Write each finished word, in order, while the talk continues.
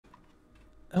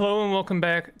Hello and welcome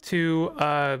back to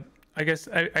I guess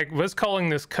I was calling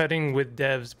this cutting with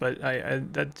devs, but I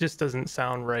that just doesn't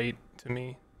sound right to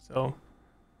me. So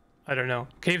I don't know.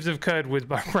 Caves of Cud with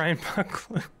Brian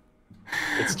Bucklew.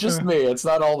 It's just me. It's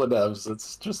not all the devs.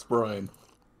 It's just Brian.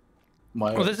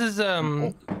 Well, My this is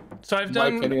so my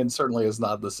opinion certainly is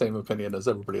not the same opinion as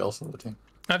everybody else on the team.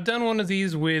 I've done one of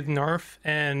these with Narf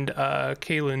and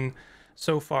Kalen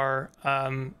so far.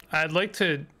 I'd like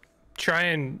to try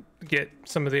and get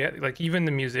some of the, like, even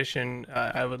the musician.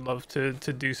 I would love to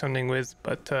do something with,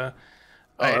 but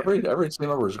Every team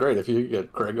member is great. If you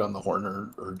get Greg on the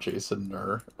horn or Jason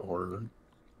or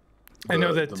I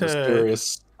know the that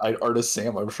mysterious artist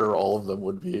Sam, I'm sure all of them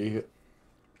would be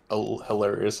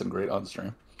hilarious and great on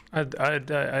stream.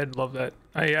 I'd love that.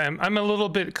 I'm a little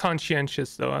bit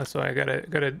conscientious though, so I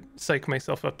gotta psych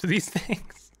myself up to these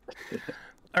things.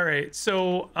 All right,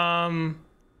 so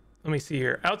let me see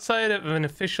here. Outside of an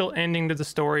official ending to the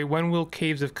story, when will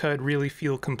Caves of Cud really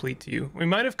feel complete to you? We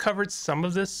might have covered some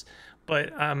of this,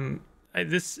 but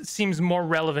this seems more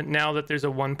relevant now that there's a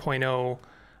 1.0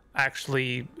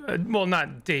 actually, well,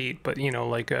 not date, but you know,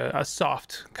 like a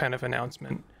soft kind of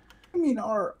announcement. I mean,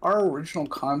 our original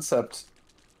concept,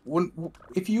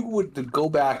 if you would to go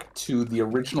back to the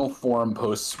original forum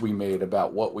posts we made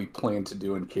about what we plan to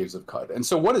do in Caves of Cud, and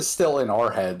so what is still in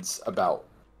our heads about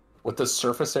what the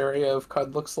surface area of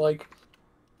Cud looks like,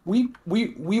 we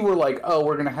were like, oh,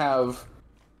 we're gonna have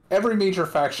every major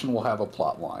faction will have a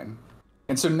plot line,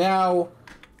 and so now,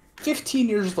 15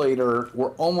 years later,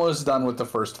 we're almost done with the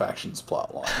first faction's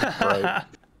plot line, right?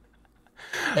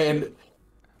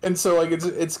 and so like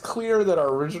it's clear that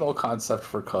our original concept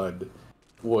for Cud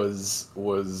was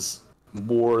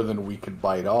more than we could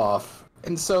bite off,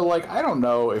 and so like I don't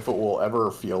know if it will ever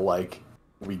feel like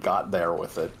we got there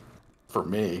with it. For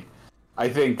me, I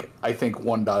think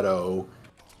 1.0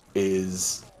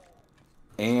 is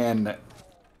an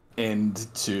end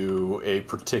to a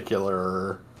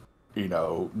particular,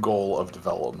 goal of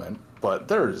development, but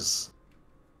there's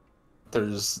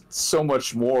so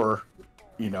much more,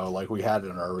 like we had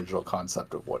in our original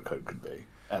concept of what could be.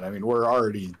 And I mean, we're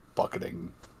already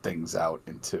bucketing things out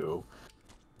into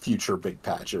future big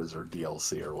patches or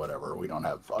DLC or whatever. We don't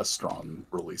have a strong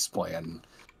release plan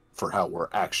for how we're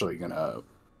actually going to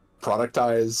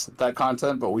productize that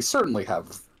content, but we certainly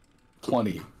have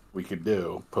plenty we could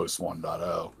do post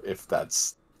 1.0 if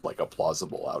that's like a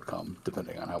plausible outcome,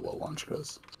 depending on how well launch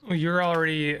goes. Well, you're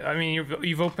already, I mean,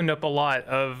 you've opened up a lot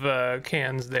of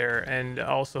cans there and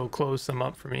also closed some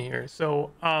up for me here.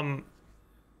 So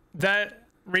that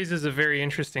raises a very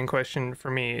interesting question for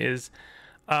me is,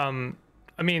 I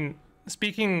mean,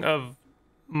 speaking of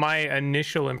my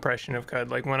initial impression of Cud,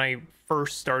 like when I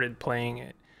first started playing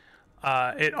it,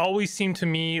 it always seemed to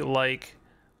me like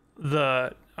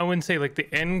I wouldn't say like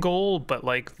the end goal, but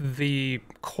like the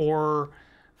core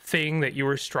thing that you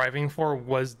were striving for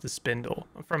was the spindle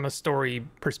from a story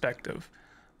perspective.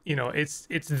 It's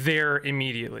there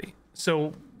immediately.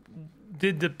 So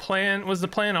was the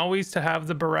plan always to have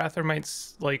the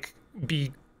Barathamites like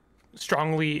be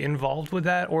strongly involved with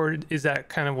that, or is that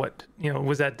kind of what,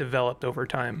 was that developed over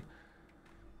time?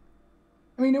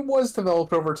 I mean, it was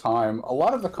developed over time. A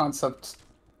lot of the concepts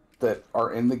that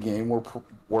are in the game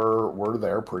were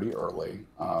there pretty early,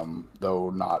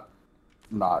 though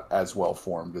not as well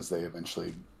formed as they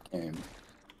eventually came.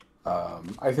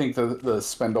 I think the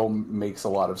spindle makes a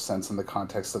lot of sense in the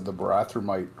context of the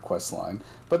Barathrumite questline,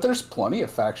 but there's plenty of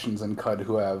factions in Cud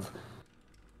who have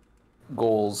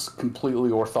goals completely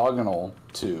orthogonal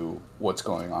to what's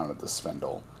going on at the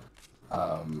spindle.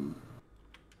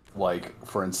 Like,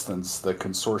 for instance, the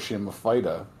Consortium of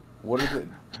Phyta. What are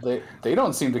they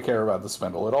don't seem to care about the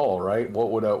spindle at all, right? What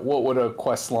would a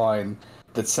quest line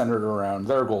that's centered around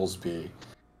their goals be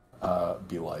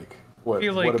like? I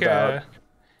feel like what about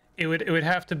it would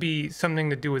have to be something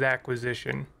to do with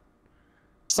acquisition.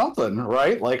 something,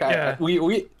 right? Like Yeah.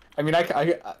 I mean,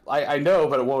 I know,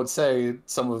 but it won't say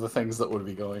some of the things that would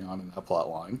be going on in that plot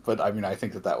line. But I mean, I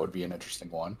think that would be an interesting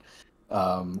one.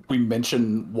 We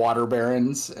mentioned water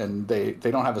barons, and they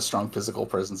don't have a strong physical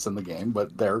presence in the game,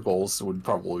 but their goals would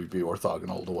probably be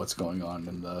orthogonal to what's going on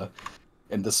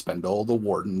in the spindle. The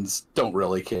wardens don't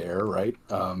really care, right?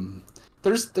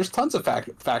 There's tons of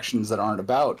factions that aren't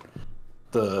about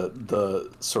the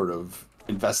sort of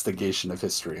investigation of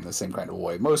history in the same kind of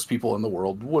way. Most people in the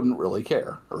world wouldn't really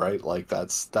care, right? Like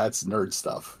that's nerd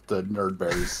stuff. The nerd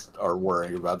bears are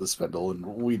worrying about the spindle, and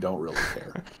we don't really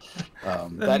care.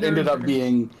 That ended up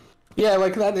being,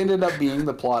 that ended up being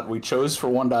the plot we chose for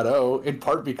 1.0, in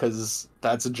part because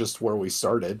that's just where we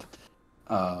started.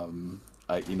 And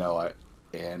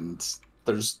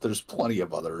there's plenty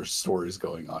of other stories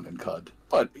going on in CUD,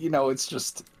 but you know,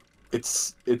 it's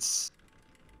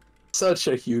such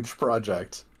a huge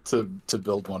project to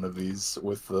build one of these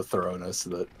with the thoroughness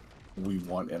that we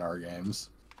want in our games.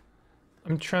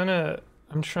 I'm trying to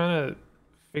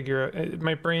figure out.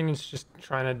 My brain is just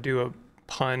trying to do a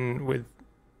pun with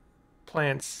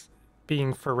plants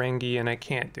being Ferengi, and I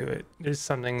can't do it. There's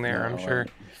something there, I'm No, sure.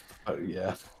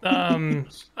 yeah.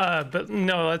 But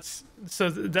no,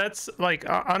 that's like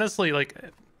honestly, like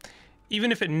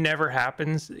even if it never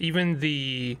happens, even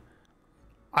the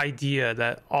idea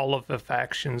that all of the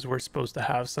factions were supposed to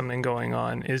have something going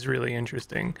on is really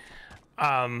interesting.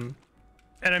 Um,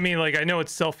 and I mean, like, I know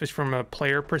it's selfish from a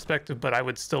player perspective, but I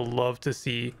would still love to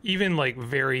see even like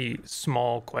very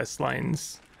small quest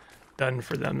lines done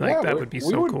for them. Like Yeah, that would be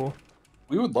so cool.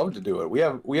 we would love to do it. We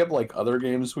have like other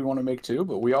games we want to make too,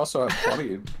 but we also have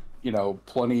plenty, you know,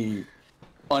 plenty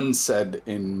unsaid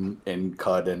in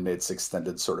CUD and its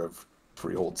extended sort of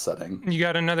freehold setting. You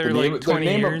got another like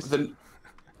 20 years.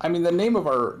 I mean, the name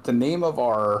of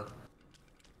our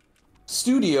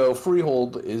studio,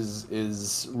 Freehold,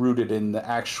 is rooted in the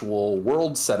actual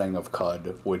world setting of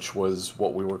CUD, which was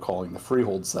what we were calling the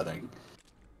Freehold setting.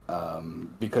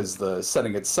 Because the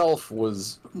setting itself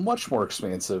was much more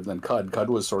expansive than CUD. CUD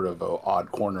was sort of an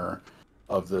odd corner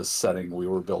of this setting we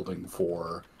were building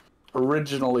for.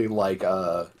 Originally, like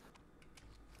a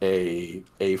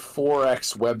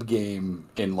 4X web game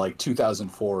in like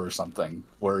 2004 or something,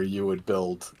 where you would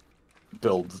build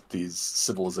these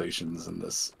civilizations in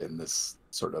this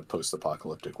sort of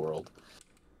post-apocalyptic world.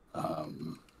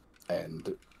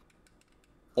 And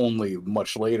only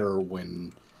much later,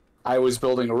 when I was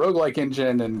building a roguelike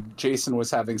engine and Jason was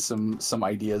having some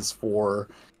ideas for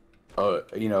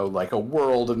you know, like a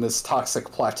world in this toxic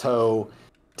plateau,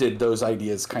 did those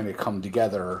ideas kind of come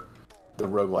together, the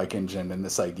roguelike engine and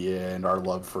this idea and our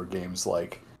love for games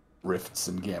like Rifts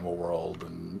and Gamma World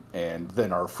and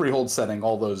then our Freehold setting,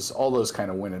 all those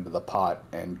kind of went into the pot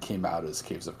and came out as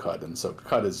Caves of CUD. And so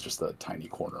CUD is just a tiny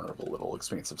corner of a little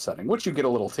expansive setting, which you get a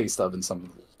little taste of in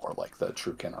some more like the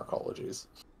True Kin arcologies.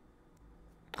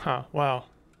 Huh, wow.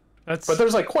 But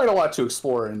there's like quite a lot to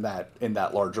explore in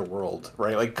that larger world,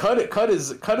 right? Like CUD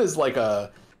is like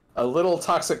a little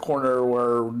toxic corner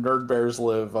where nerd bears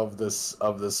live of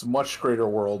this much greater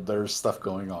world. There's stuff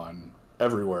going on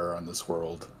everywhere on this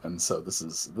world, and so this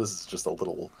is just a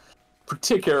little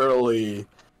particularly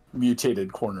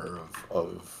mutated corner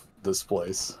of this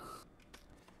place.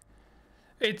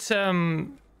 It's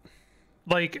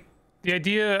like the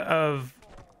idea of,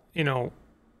 you know,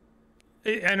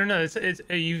 I don't know, it's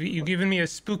you've given me a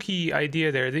spooky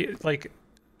idea there.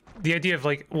 The idea of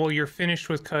like, well, you're finished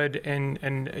with CUD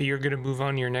and you're gonna move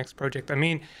on to your next project. I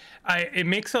mean, it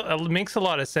makes a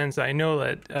lot of sense. I know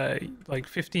that like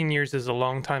 15 years is a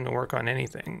long time to work on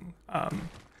anything.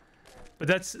 But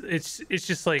it's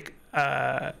just like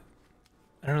I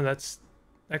don't know.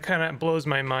 That kind of blows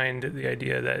my mind. The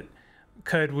idea that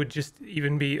CUD would just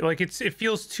even be like it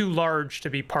feels too large to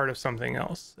be part of something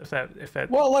else. If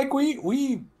that Well, like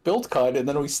we built CUD and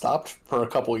then we stopped for a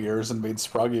couple years and made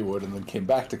Sproggy Wood and then came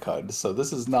back to CUD. So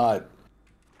this is not,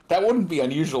 that wouldn't be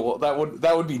unusual. That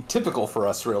would be typical for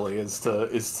us, really, is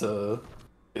to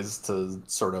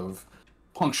sort of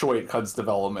punctuate CUD's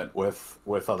development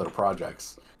with other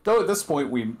projects. Though at this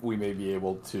point we may be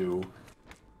able to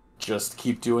just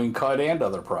keep doing CUD and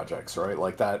other projects, right?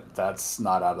 Like that's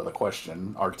not out of the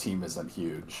question. Our team isn't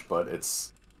huge, but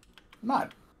it's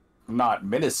not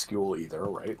minuscule either,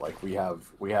 right? Like we have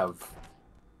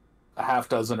a half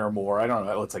dozen or more, I don't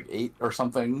know, it's like 8 or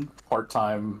something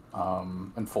part-time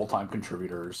and full-time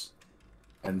contributors.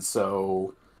 And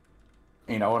so,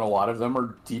 you know, and a lot of them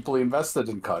are deeply invested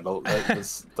in CUD.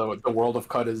 The world of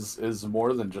CUD is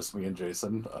more than just me and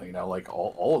Jason. You know, like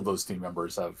all of those team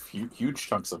members have huge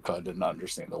chunks of CUD and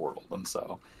understand the world. And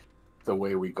so the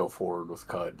way we go forward with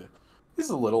CUD is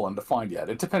a little undefined yet.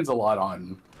 It depends a lot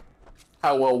on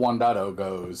how well 1.0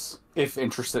 goes, if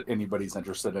anybody's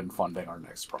interested in funding our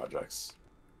next projects.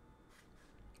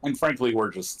 And frankly,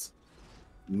 we're just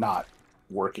not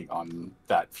working on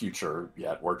that future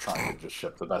yet. We're trying to just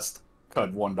ship the best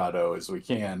CUD 1.0 as we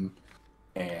can,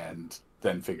 and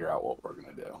then figure out what we're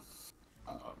going to do.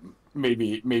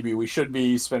 Maybe we should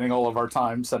be spending all of our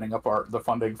time setting up the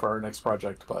funding for our next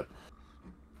project, but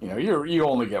you know, you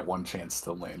only get one chance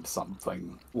to land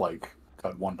something like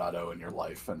CUD 1.0 in your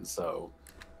life, and so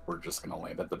we're just going to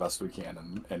land it the best we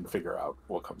can and figure out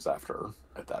what comes after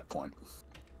at that point.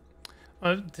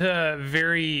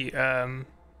 very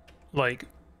like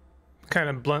kind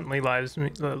of bluntly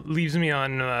leaves me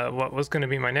on what was going to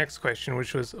be my next question,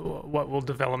 which was what will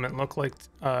development look like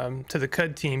to the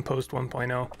CUD team post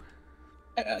 1.0?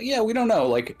 Yeah, we don't know.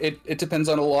 Like, it depends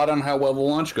on a lot on how well the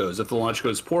launch goes. If the launch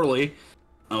goes poorly,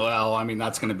 well, I mean,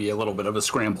 that's going to be a little bit of a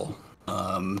scramble.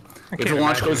 If the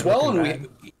launch goes well, and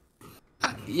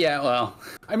yeah, well,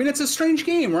 I mean, it's a strange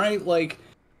game, right? Like,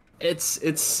 it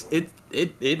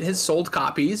has sold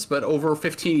copies, but over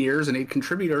 15 years and 8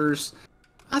 contributors,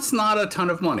 that's not a ton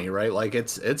of money, right? Like,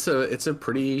 it's a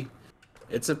pretty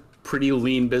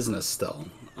lean business still.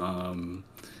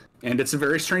 And it's a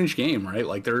very strange game, right?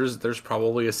 Like, there's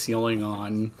probably a ceiling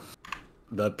on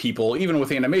the people, even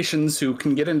with animations, who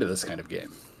can get into this kind of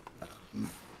game.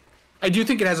 I do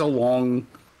think it has a long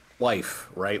life,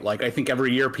 right? Like, I think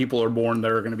every year people are born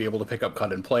that are going to be able to pick up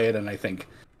CUD and play it, and I think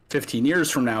 15 years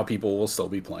from now, people will still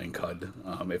be playing CUD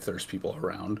if there's people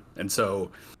around. And so,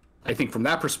 I think from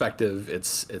that perspective,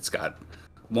 it's got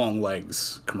long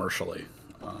legs commercially.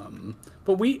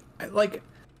 But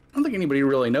I don't think anybody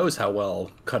really knows how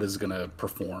well CUD is going to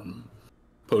perform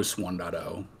post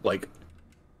 1.0. Like,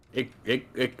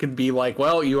 it could be like,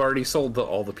 well, you already sold to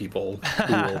all the people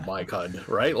who will buy CUD,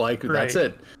 right? Like, right. That's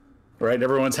it, right?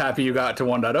 Everyone's happy you got to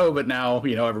 1.0, but now,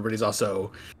 everybody's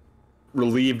also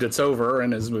relieved it's over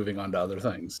and is moving on to other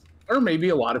things. Or maybe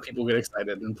a lot of people get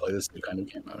excited and play this new kind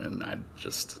of game. I mean,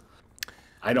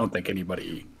 I don't think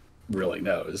anybody really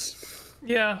knows.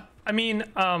 Yeah, I mean,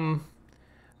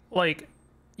 like,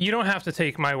 you don't have to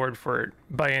take my word for it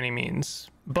by any means,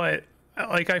 but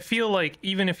like, I feel like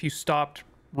even if you stopped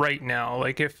right now,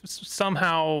 like, if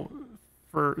somehow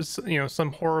for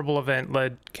some horrible event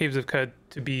led Caves of CUD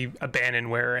to be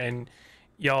abandonware and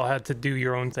y'all had to do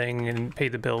your own thing and pay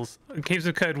the bills, Caves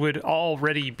of CUD would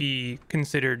already be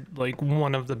considered like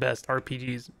one of the best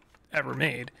RPGs ever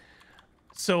made.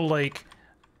 So like,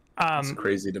 it's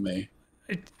crazy to me.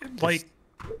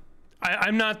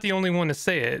 I'm not the only one to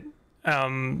say it.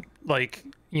 Like,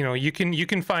 you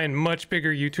can find much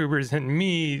bigger YouTubers than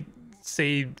me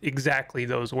say exactly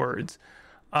those words.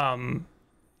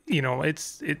 It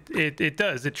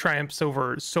triumphs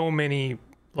over so many,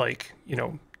 like,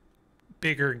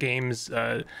 bigger games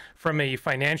from a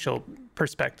financial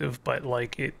perspective, but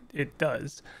like it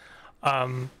does.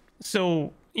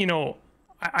 So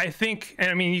I think, and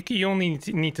I mean, you only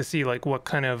need to see like what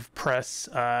kind of press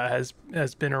has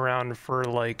been around for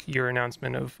like your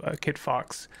announcement of Kit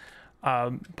Fox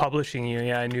publishing you.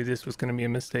 Yeah, I knew this was going to be a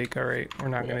mistake. All right, we're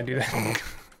not going to do that.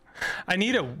 I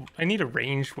need a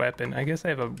ranged weapon. I guess I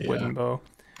have a wooden bow,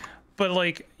 but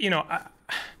like,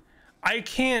 I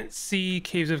can't see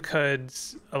Caves of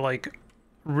CUD's like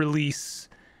release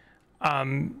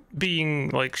being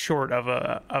like short of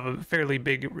a fairly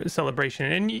big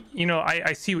celebration. And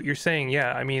I see what you're saying.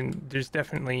 Yeah, I mean, there's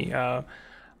definitely a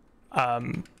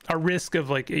risk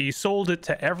of like, you sold it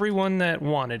to everyone that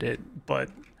wanted it, but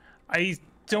I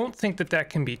don't think that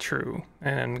can be true,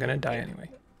 and I'm gonna die anyway.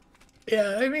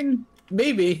 Yeah, I mean,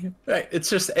 maybe. It's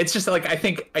just like, I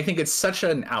think it's such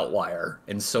an outlier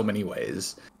in so many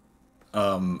ways.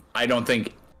 I don't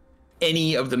think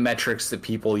any of the metrics that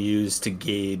people use to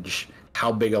gauge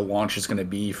how big a launch is going to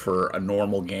be for a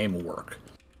normal game will work.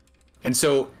 And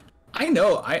so I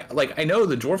know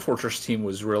the Dwarf Fortress team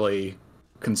was really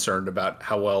concerned about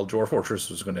how well Dwarf Fortress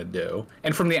was going to do.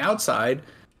 And from the outside,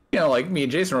 like me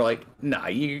and Jason were like, nah,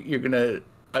 you're going to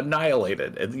annihilate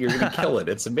it. You're going to kill it.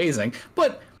 It's amazing.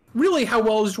 But really, how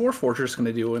well is Dwarf Fortress going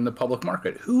to do in the public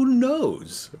market? Who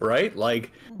knows, right?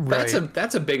 Like,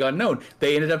 that's a big unknown.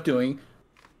 They ended up doing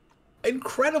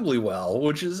incredibly well,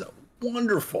 which is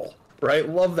wonderful, right?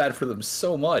 Love that for them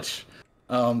so much.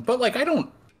 But like, I don't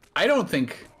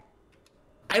think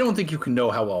you can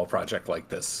know how well a project like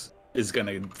this is going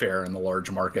to fare in the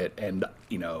large market. And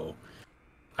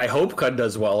I hope CUD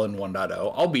does well in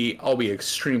 1.0. I'll be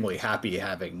extremely happy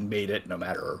having made it, no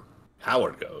matter how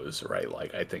it goes, right?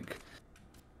 Like, I think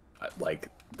like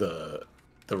the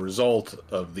result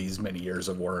of these many years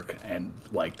of work and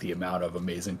like the amount of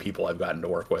amazing people I've gotten to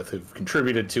work with who've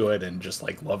contributed to it and just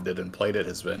like loved it and played it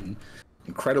has been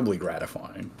incredibly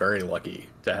gratifying. Very lucky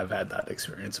to have had that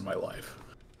experience in my life.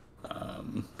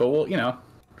 But we'll,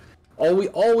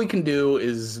 all we can do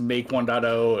is make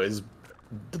 1.0 is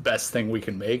the best thing we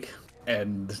can make,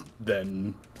 and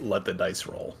then let the dice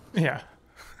roll. Yeah.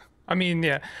 I mean,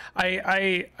 yeah,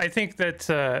 I think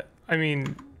that, I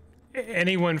mean,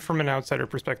 anyone from an outsider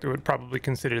perspective would probably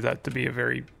consider that to be a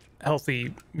very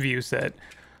healthy view set.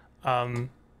 I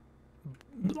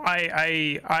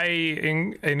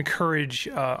encourage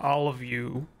all of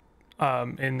you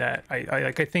In that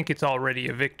I think it's already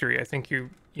a victory. I think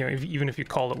even if you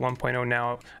call it 1.0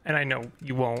 now, and I know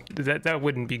you won't, that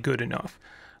wouldn't be good enough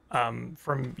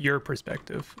from your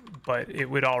perspective, but it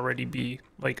would already be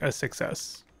like a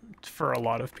success for a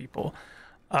lot of people.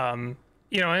 And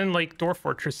like Dwarf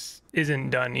Fortress isn't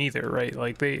done either, right?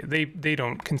 Like they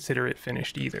don't consider it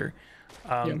finished either.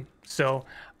 So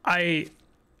I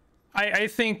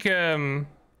think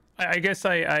I guess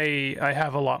I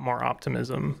have a lot more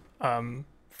optimism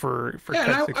for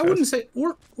Yeah, and I wouldn't say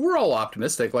we're all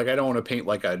optimistic. Like, I don't want to paint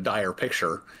like a dire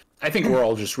picture. I think we're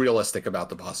all just realistic about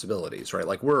the possibilities, right?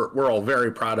 Like, we're all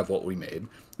very proud of what we made.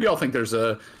 We all think there's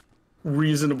a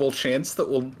reasonable chance that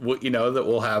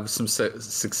we'll have some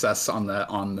success on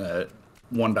the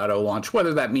 1.0 launch.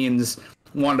 Whether that means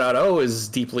 1.0 is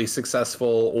deeply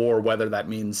successful, or whether that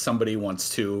means somebody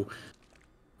wants to,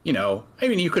 I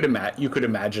mean, you could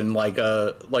imagine like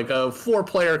a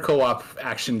 4-player co-op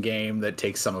action game that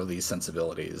takes some of these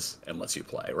sensibilities and lets you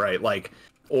play, right? Like,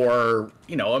 or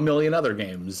a million other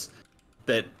games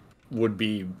that would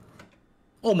be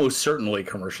almost certainly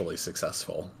commercially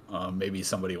successful. Maybe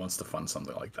somebody wants to fund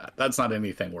something like that. That's not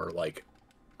anything we're like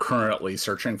currently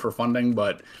searching for funding,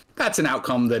 but that's an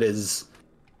outcome that is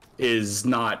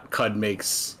not CUD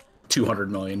makes $200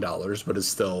 million, but is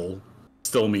still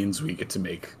means we get to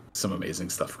make some amazing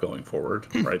stuff going forward,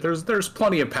 right? There's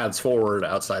plenty of paths forward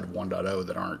outside of 1.0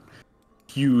 that aren't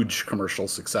huge commercial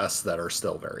success that are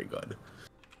still very good.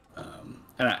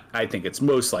 And I think it's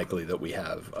most likely that we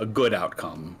have a good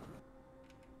outcome.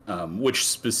 Which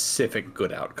specific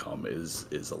good outcome is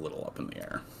a little up in the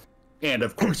air, and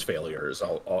of course failure is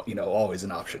always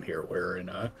an option here. We're in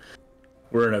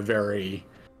a very,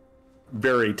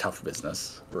 very tough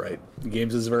business, right?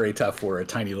 Games is very tough. We're a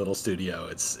tiny little studio.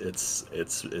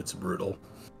 It's brutal.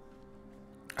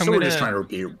 So we're just trying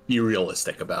to be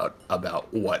realistic about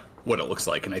what it looks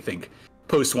like, and I think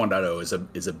post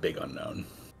 1.0 is a big unknown.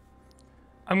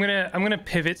 I'm gonna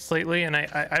pivot slightly, and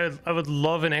I would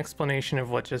love an explanation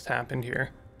of what just happened here.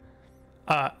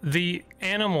 The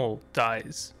animal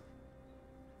dies.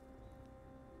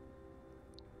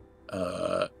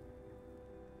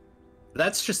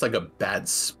 That's just like a bad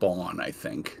spawn, I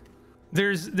think.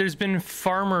 There's been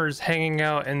farmers hanging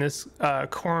out in this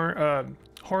horned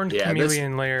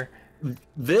chameleon layer.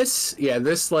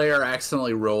 This layer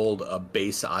accidentally rolled a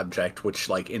base object, which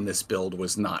like in this build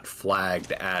was not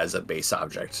flagged as a base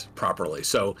object properly.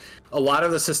 So a lot of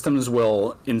the systems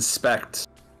will inspect,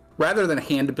 rather than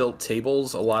hand-built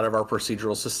tables, a lot of our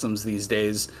procedural systems these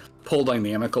days pull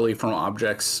dynamically from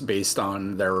objects based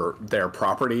on their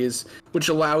properties, which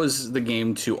allows the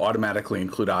game to automatically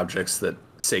include objects that,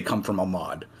 say, come from a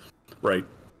mod, right?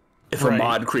 If a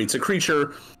mod creates a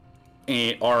creature,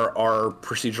 our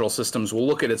procedural systems will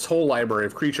look at its whole library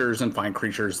of creatures and find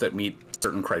creatures that meet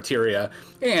certain criteria.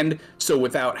 And so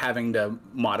without having to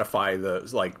modify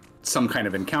some kind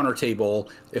of encounter table,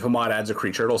 if a mod adds a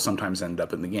creature, it'll sometimes end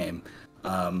up in the game.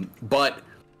 But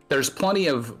there's plenty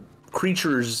of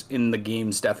creatures in the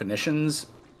game's definitions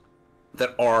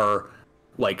that are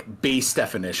like base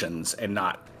definitions and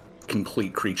not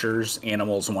complete creatures.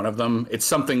 Animal's one of them. It's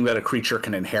something that a creature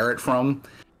can inherit from,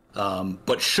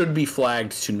 but should be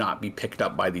flagged to not be picked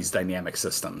up by these dynamic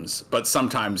systems. But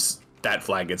sometimes that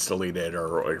flag gets deleted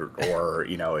or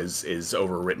is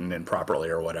overwritten improperly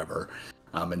or whatever.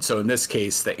 And so in this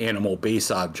case, the animal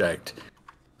base object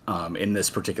in this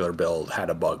particular build had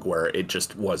a bug where it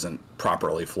just wasn't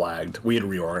properly flagged. We had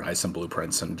reorganized some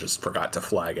blueprints and just forgot to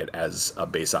flag it as a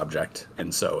base object.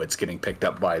 And so it's getting picked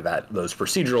up by those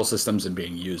procedural systems and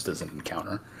being used as an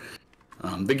encounter.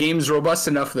 The game's robust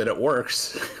enough that it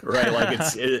works, right? Like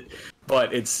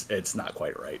but it's not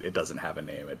quite right. It doesn't have a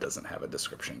name. It doesn't have a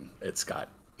description. It's got,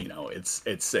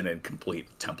 it's an incomplete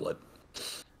template.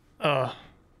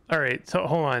 All right, so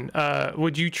hold on.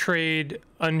 Would you trade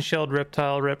Unshelled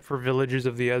Reptile Rep for Villagers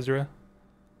of the Ezra?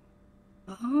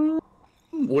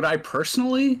 Would I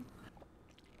personally?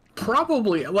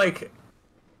 Probably,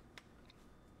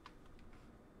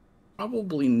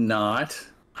 probably not.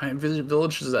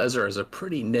 Villagers of the Ezra is a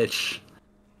pretty niche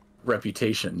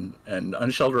reputation, and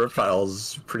Unshelled Reptile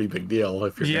is a pretty big deal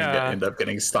if you're gonna end up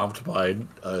getting stomped by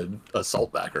a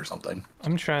saltback or something.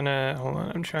 I'm trying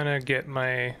to get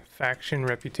my faction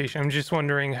reputation. I'm just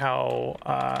wondering how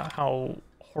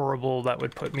horrible that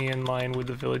would put me in line with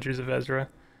the Villagers of Ezra.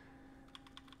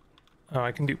 Oh,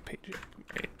 I can do page.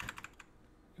 Right.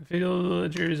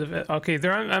 Villagers of okay,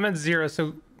 I'm at 0.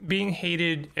 So being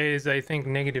hated is, I think,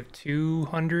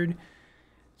 -200.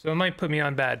 So it might put me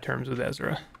on bad terms with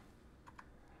Ezra.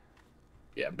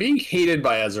 Yeah, being hated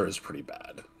by Ezra is pretty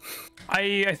bad.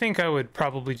 I think I would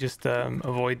probably just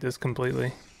avoid this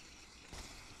completely.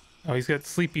 Oh, he's got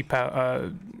sleepy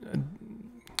what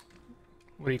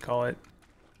do you call it?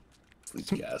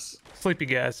 Sleepy gas. Sleepy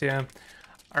gas, yeah.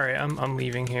 All right, I'm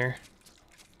leaving here.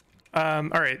 All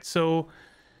right, so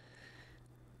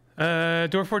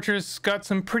Dwarf Fortress got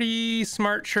some pretty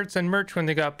smart shirts and merch when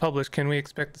they got published. Can we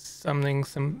expect something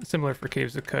similar for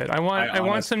Caves of Cud? I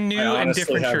want some new and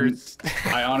different shirts.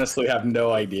 I honestly have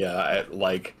no idea.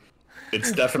 Like,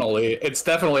 it's definitely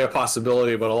a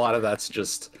possibility, but a lot of that's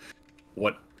just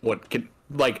what can,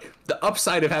 like, the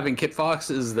upside of having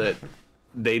Kitfox is that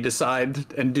they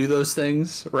decide and do those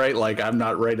things, right? Like, I'm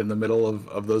not right in the middle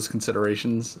of those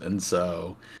considerations, and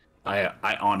so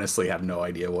I honestly have no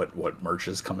idea what merch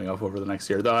is coming up over the next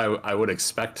year. Though I would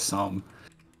expect some.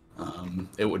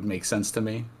 It would make sense to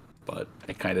me, but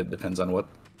it kind of depends on what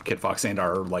Kitfox and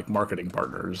our like marketing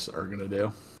partners are gonna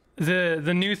do.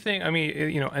 The new thing, I mean,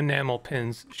 you know, enamel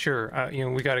pins, sure. You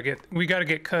know, we gotta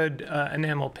get Cud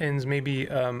enamel pins. Maybe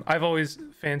I've always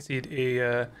fancied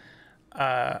a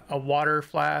water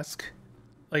flask,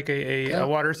 like a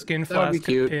water skin flask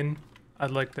pin. I'd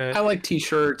like that. I like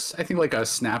t-shirts. I think like a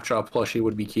Snapjaw plushie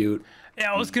would be cute.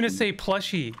 Yeah, I was gonna say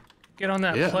plushie. Get on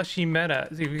that plushie meta.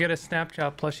 See, we get a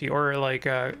Snapchat plushie or like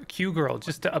a Q girl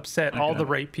just to upset all the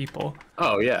right people.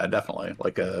 Oh yeah, definitely.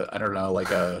 Like I don't know, like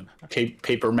a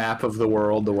paper map of the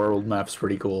world. The world map's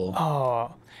pretty cool.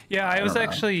 Oh yeah, I was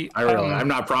actually. I'm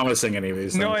not promising any of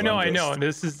these. No, things. I know.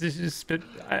 This is.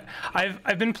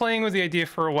 I've been playing with the idea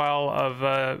for a while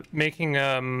of making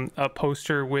a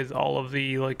poster with all of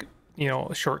the like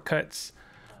shortcuts.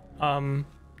 That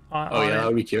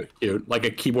would be cute. Like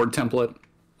a keyboard template.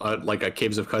 Like a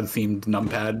Caves of Cud themed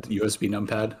numpad, USB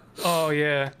numpad. Oh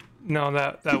yeah, no,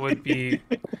 that would be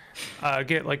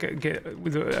get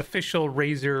with the official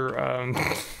Razer.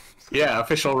 Yeah,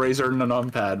 official Razer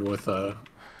numpad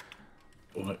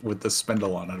with the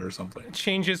spindle on it or something. It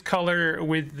changes color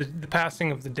with the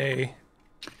passing of the day.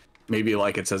 Maybe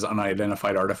like it says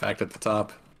unidentified artifact at the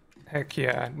top. Heck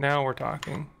yeah, now we're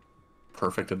talking.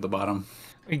 Perfect at the bottom.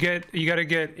 You gotta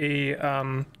get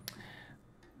a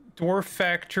Dwarf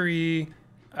Factory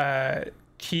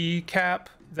key cap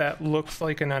that looks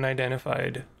like an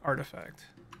unidentified artifact.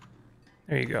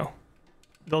 There you go.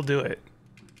 They'll do it.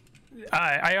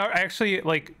 I actually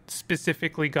like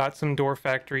specifically got some Dwarf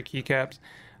Factory keycaps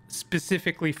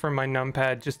specifically for my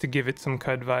numpad just to give it some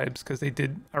Cud vibes, because they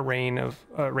did a range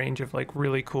of like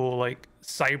really cool like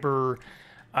cyber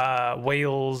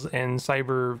whales and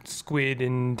cyber squid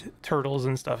and turtles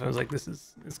and stuff. I was like,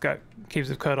 it's got Caves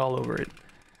of Cud all over it.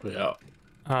 Yeah,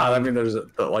 I mean, there's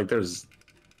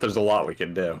a lot we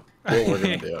can do. What we're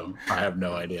gonna do, I have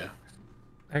no idea.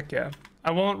 Heck yeah, I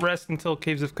won't rest until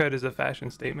Caves of Cud is a fashion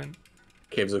statement.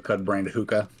 Caves of Cud brand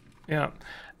hookah. Yeah,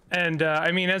 and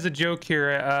I mean, as a joke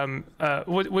here,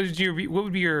 what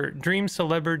would be your dream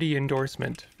celebrity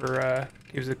endorsement for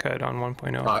Caves of Cud on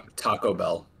 1.0? Taco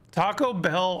Bell. Taco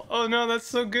Bell. Oh no, that's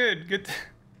so good. Get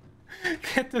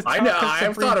the. I know. I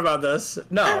have thought about this.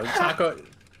 No,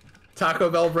 Taco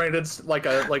Bell branded like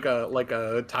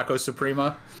a Taco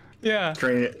Suprema. Yeah.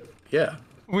 Yeah.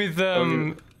 With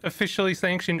officially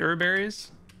sanctioned herb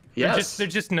berries. Yes. They're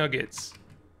just nuggets.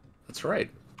 That's right.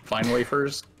 Fine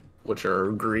wafers, which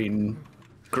are green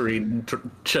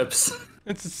chips.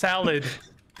 It's a salad.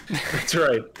 That's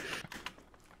right.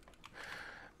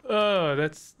 Oh,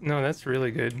 that's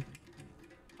really good.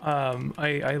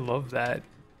 I love that.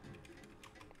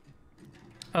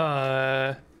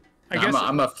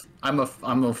 I'm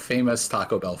a famous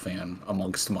Taco Bell fan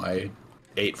amongst my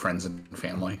 8 friends and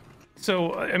family.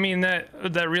 So I mean that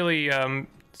really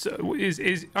so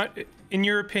is in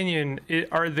your opinion,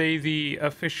 are they the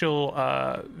official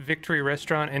Victory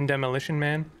Restaurant and Demolition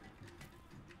Man?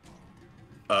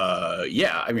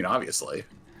 Yeah, I mean obviously.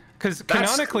 Because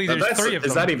canonically, there's 3 of them.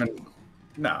 Is that even?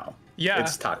 No. Yeah.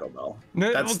 It's Taco Bell.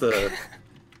 No, that's the.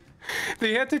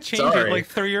 They had to change it like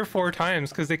 3 or 4 times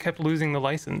because they kept losing the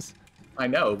license. I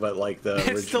know, but like the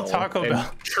original, it's still Taco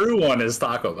Bell. True one is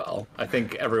Taco Bell. I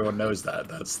think everyone knows that.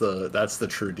 That's the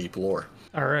true deep lore.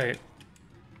 All right.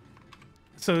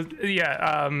 So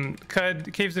yeah,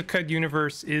 Caves of Cud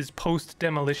universe is post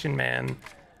Demolition Man,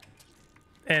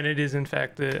 and it is in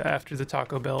fact after the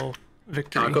Taco Bell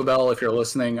victory. Taco Bell, if you're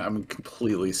listening, I'm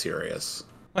completely serious.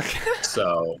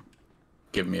 So,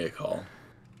 give me a call.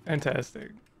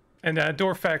 Fantastic. And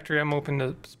Dwarf Factory, I'm open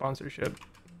to sponsorship.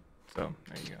 So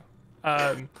there you go.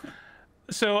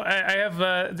 So I have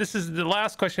this is the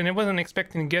last question. I wasn't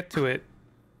expecting to get to it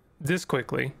this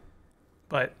quickly,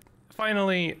 but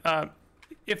finally,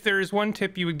 if there is one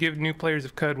tip you would give new players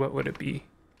of Cud, what would it be?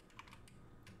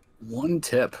 One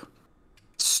tip: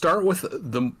 start with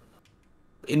the.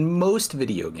 In most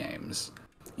video games,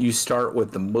 you start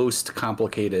with the most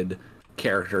complicated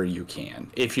character you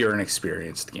can. If you're an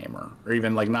experienced gamer, or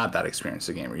even like not that experienced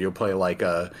a gamer, you'll play like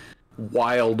a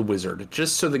wild wizard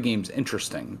just so the game's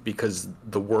interesting, because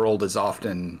the world is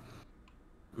often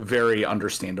very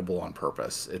understandable on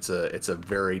purpose. It's a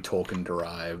very Tolkien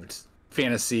derived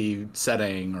fantasy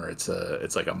setting, or it's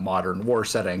like a modern war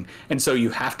setting, and so you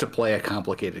have to play a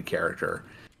complicated character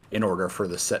in order for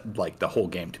the set, like the whole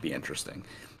game, to be interesting.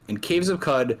 In Caves of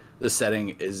Qud, the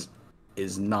setting is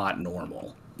not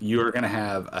normal. You're going to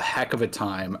have a heck of a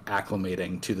time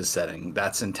acclimating to the setting.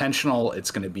 That's intentional.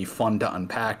 It's going to be fun to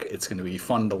unpack. It's going to be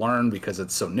fun to learn because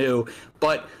it's so new.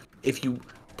 But if you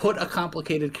put a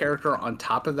complicated character on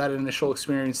top of that initial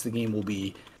experience, the game will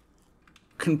be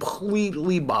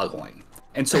completely boggling.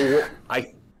 And so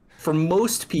for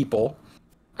most people,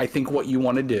 I think what you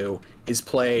want to do is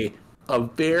play a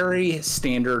very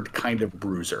standard kind of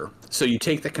bruiser. So you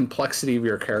take the complexity of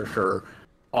your character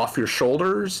off your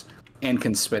shoulders and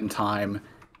can spend time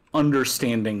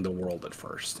understanding the world at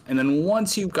first. And then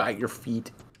once you've got your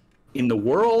feet in the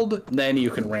world, then you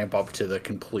can ramp up to the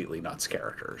completely nuts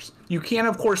characters. You can,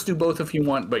 of course, do both if you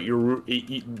want, but you're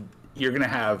going to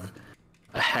have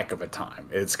a heck of a time.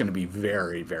 It's going to be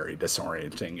very, very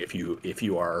disorienting if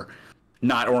you are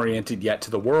not oriented yet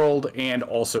to the world and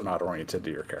also not oriented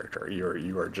to your character.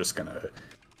 You are just going to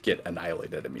get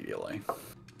annihilated immediately.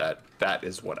 That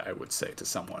is what I would say to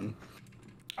someone.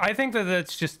 I think that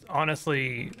that's just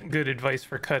honestly good advice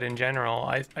for Qud in general.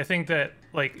 I think that,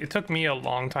 like, it took me a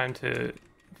long time to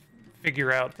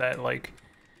figure out that, like,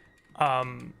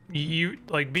 you,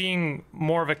 like, being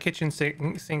more of a kitchen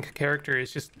sink character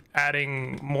is just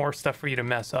adding more stuff for you to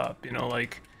mess up. You know,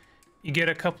 like, you get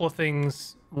a couple of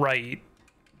things right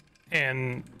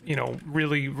and, you know,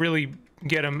 really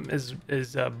get them as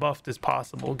buffed as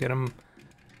possible, get them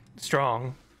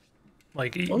strong.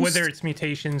 Like, whether it's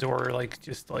mutations or like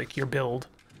just like your build.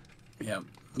 Yeah,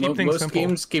 most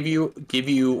games give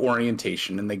you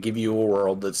orientation, and they give you a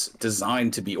world that's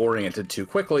designed to be oriented to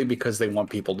quickly because they want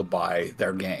people to buy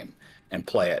their game and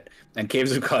play it. And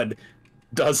Caves of Qud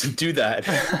doesn't do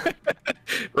that,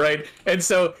 right? And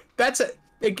so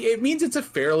it means it's a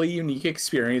fairly unique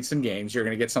experience in games. You're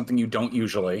going to get something you don't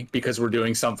usually, because we're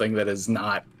doing something that is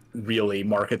not really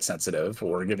market sensitive,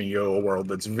 or giving you a world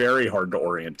that's very hard to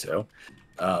orient to,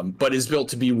 but is built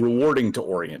to be rewarding to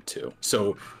orient to.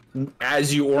 So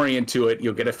as you orient to it,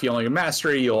 you'll get a feeling of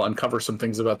mastery. You'll uncover some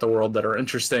things about the world that are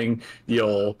interesting.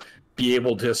 You'll be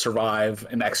able to survive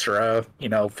an extra,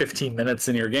 15 minutes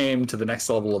in your game to the next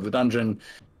level of the dungeon.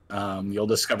 You'll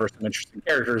discover some interesting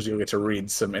characters. You'll get to read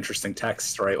some interesting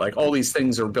texts, right? Like, all these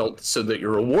things are built so that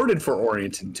you're rewarded for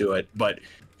orienting to it, but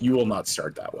you will not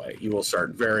start that way. You will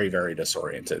start very, very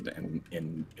disoriented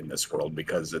in this world,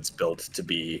 because it's built to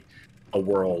be a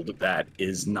world that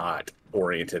is not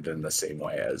oriented in the same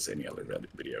way as any other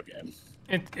video game.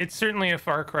 It's certainly a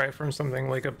far cry from something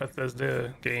like a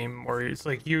Bethesda game, where it's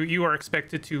like you are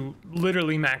expected to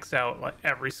literally max out like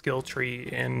every skill tree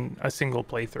in a single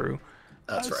playthrough.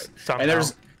 That's right. Somehow.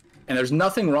 And there's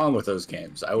nothing wrong with those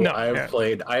games. I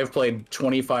have played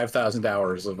 25,000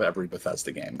 hours of every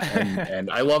Bethesda game,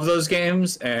 and I love those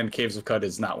games. And Caves of Qud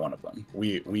is not one of them.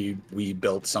 We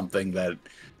built something that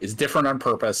is different on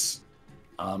purpose,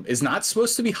 is not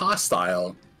supposed to be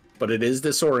hostile, but it is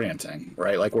disorienting,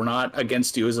 right? Like, we're not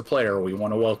against you as a player. We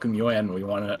want to welcome you in. We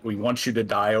want you to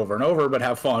die over and over, but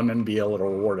have fun and be a little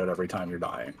rewarded every time you're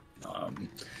dying.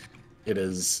 It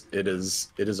is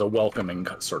a welcoming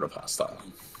sort of hostile.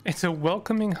 It's a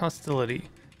welcoming hostility.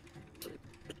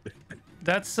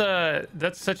 That's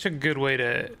such a good way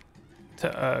to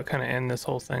kind of end this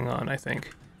whole thing on, I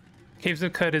think. Caves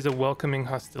of Qud is a welcoming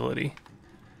hostility.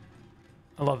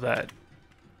 I love that.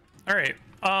 All right.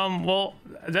 Well,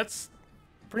 that's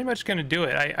pretty much gonna do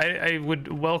it. I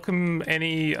would welcome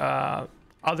any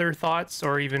other thoughts,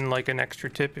 or even like an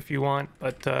extra tip if you want.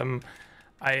 But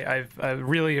I've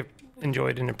really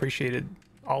enjoyed and appreciated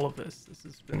all of this. This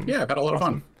has been I've had a lot of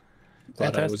fun.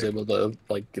 Glad Fantastic. I was able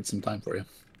to get some time for you.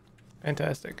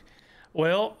 Fantastic.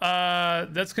 Well,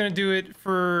 that's gonna do it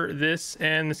for this.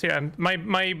 And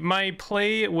my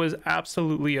play was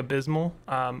absolutely abysmal.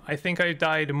 I think I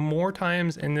died more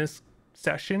times in this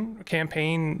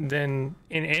campaign than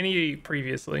in any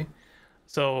previously.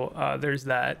 So there's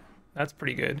that. That's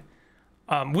pretty good.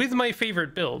 With my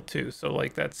favorite build too. So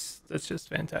like that's just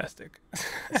fantastic.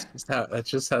 That's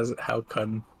just how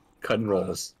Qud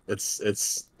rolls.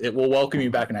 It will welcome you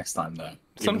back next time, though.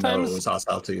 Sometimes it was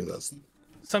hostile to you, though.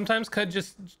 Sometimes Qud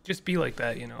just be like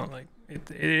that, like It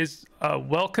is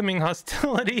welcoming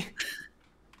hostility.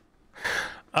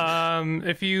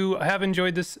 If you have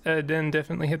enjoyed this, then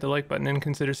definitely hit the like button and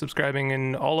consider subscribing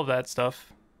and all of that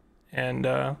stuff. And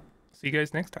see you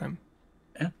guys next time.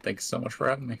 Yeah, thanks so much for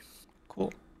having me.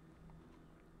 Cool.